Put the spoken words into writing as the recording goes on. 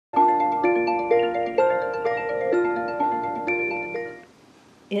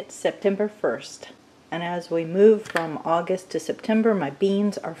It's September 1st, and as we move from August to September, my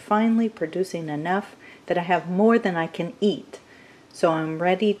beans are finally producing enough that I have more than I can eat. So I'm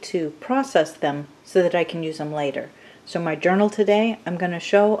ready to process them so that I can use them later. So my journal today, I'm going to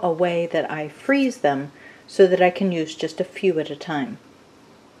show a way that I freeze them so that I can use just a few at a time.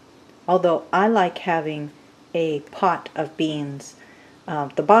 Although I like having a pot of beans,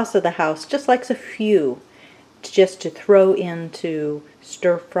 the boss of the house just likes a few just to throw into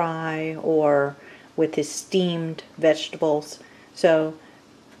stir fry or with his steamed vegetables. So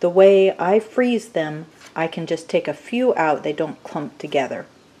the way I freeze them, I can just take a few out, they don't clump together.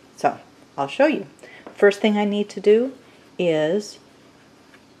 So I'll show you. First thing I need to do is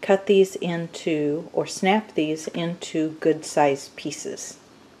cut these into, or snap these into good sized pieces.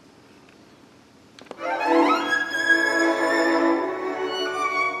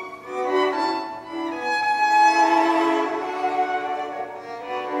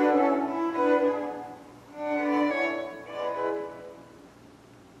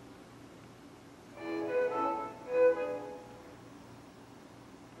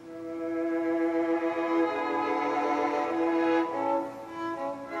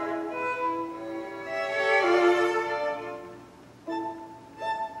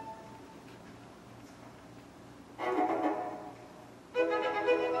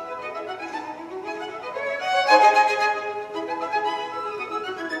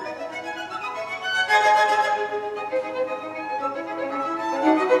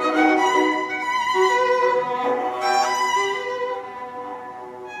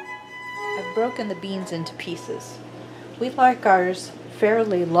 I've broken the beans into pieces. We like ours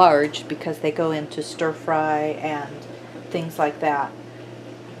fairly large because they go into stir fry and things like that.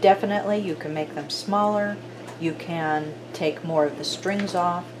 Definitely you can make them smaller. You can take more of the strings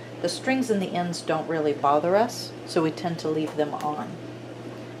off. The strings and the ends don't really bother us, so we tend to leave them on.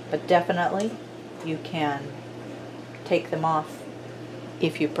 But definitely you can take them off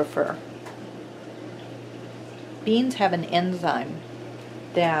if you prefer. Beans have an enzyme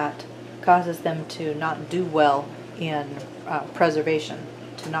that causes them to not do well in preservation,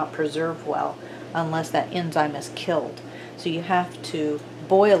 to not preserve well unless that enzyme is killed. So you have to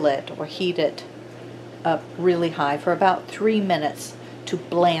boil it or heat it up really high for about 3 minutes to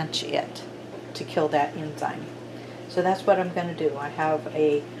blanch it, to kill that enzyme. So that's what I'm going to do. I have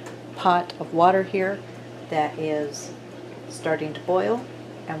a pot of water here that is starting to boil,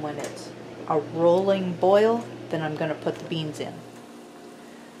 and when it's a rolling boil, then I'm going to put the beans in.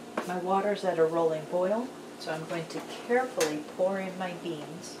 My water's at a rolling boil, so I'm going to carefully pour in my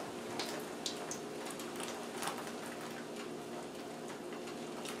beans.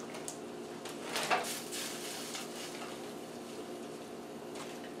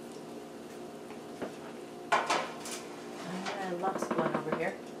 I lost one over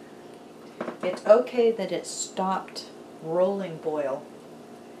here. It's okay that it stopped rolling boil.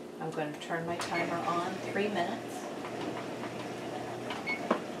 I'm going to turn my timer on 3 minutes.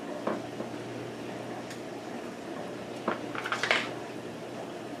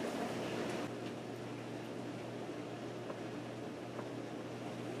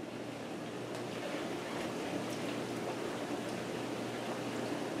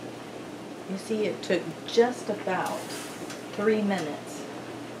 You see, it took just about 3 minutes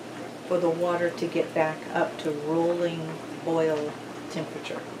for the water to get back up to rolling boil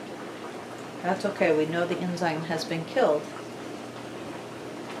temperature. That's okay, we know the enzyme has been killed.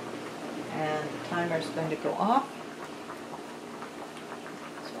 And the timer is going to go off.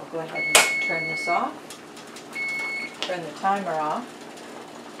 So I'll go ahead and turn this off. Turn the timer off.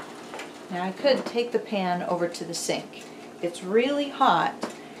 Now I could take the pan over to the sink. It's really hot,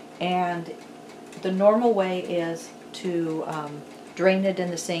 and the normal way is to drain it in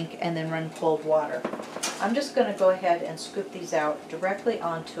the sink and then run cold water. I'm just going to go ahead and scoop these out directly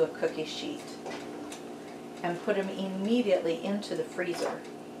onto a cookie sheet and put them immediately into the freezer.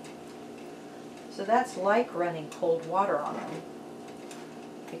 So that's like running cold water on them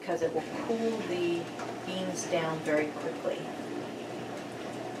because it will cool the beans down very quickly.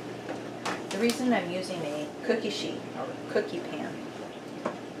 The reason I'm using a cookie sheet or cookie pan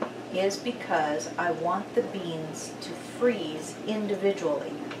is because I want the beans to freeze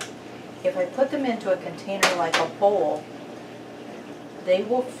individually. If I put them into a container like a bowl, they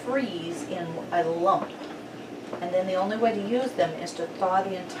will freeze in a lump. And then the only way to use them is to thaw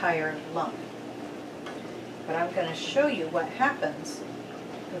the entire lump. But I'm going to show you what happens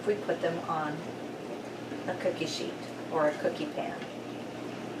if we put them on a cookie sheet or a cookie pan.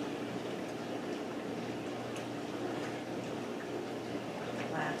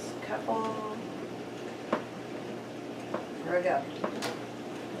 Last couple. There we go.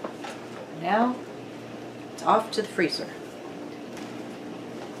 now it's off to the freezer.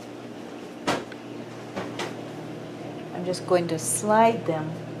 I'm just going to slide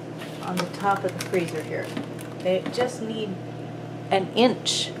them on the top of the freezer here. They just need an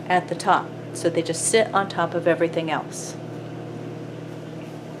inch at the top, so they just sit on top of everything else.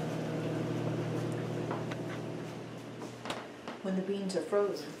 When the beans are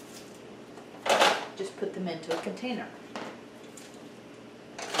frozen, just put them into a container.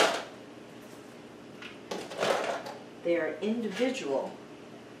 They are individual,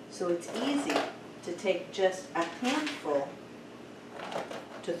 so it's easy to take just a handful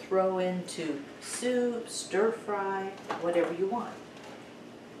to throw into soup, stir fry, whatever you want.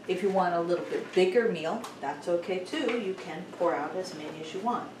 If you want a little bit bigger meal, that's okay too. You can pour out as many as you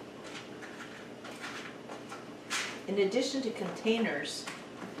want. In addition to containers,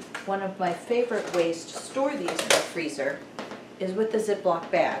 one of my favorite ways to store these in the freezer is with a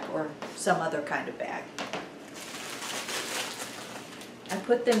Ziploc bag or some other kind of bag. I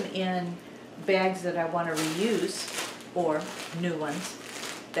put them in bags that I want to reuse, or new ones,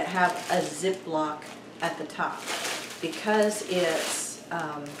 that have a Ziploc at the top. Because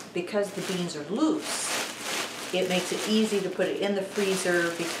because the beans are loose, it makes it easy to put it in the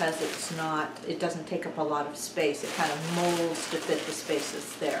freezer because it doesn't take up a lot of space. It kind of molds to fit the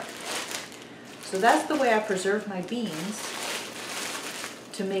spaces there. So that's the way I preserve my beans,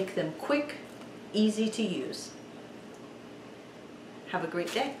 to make them quick, easy to use. Have a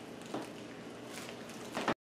great day.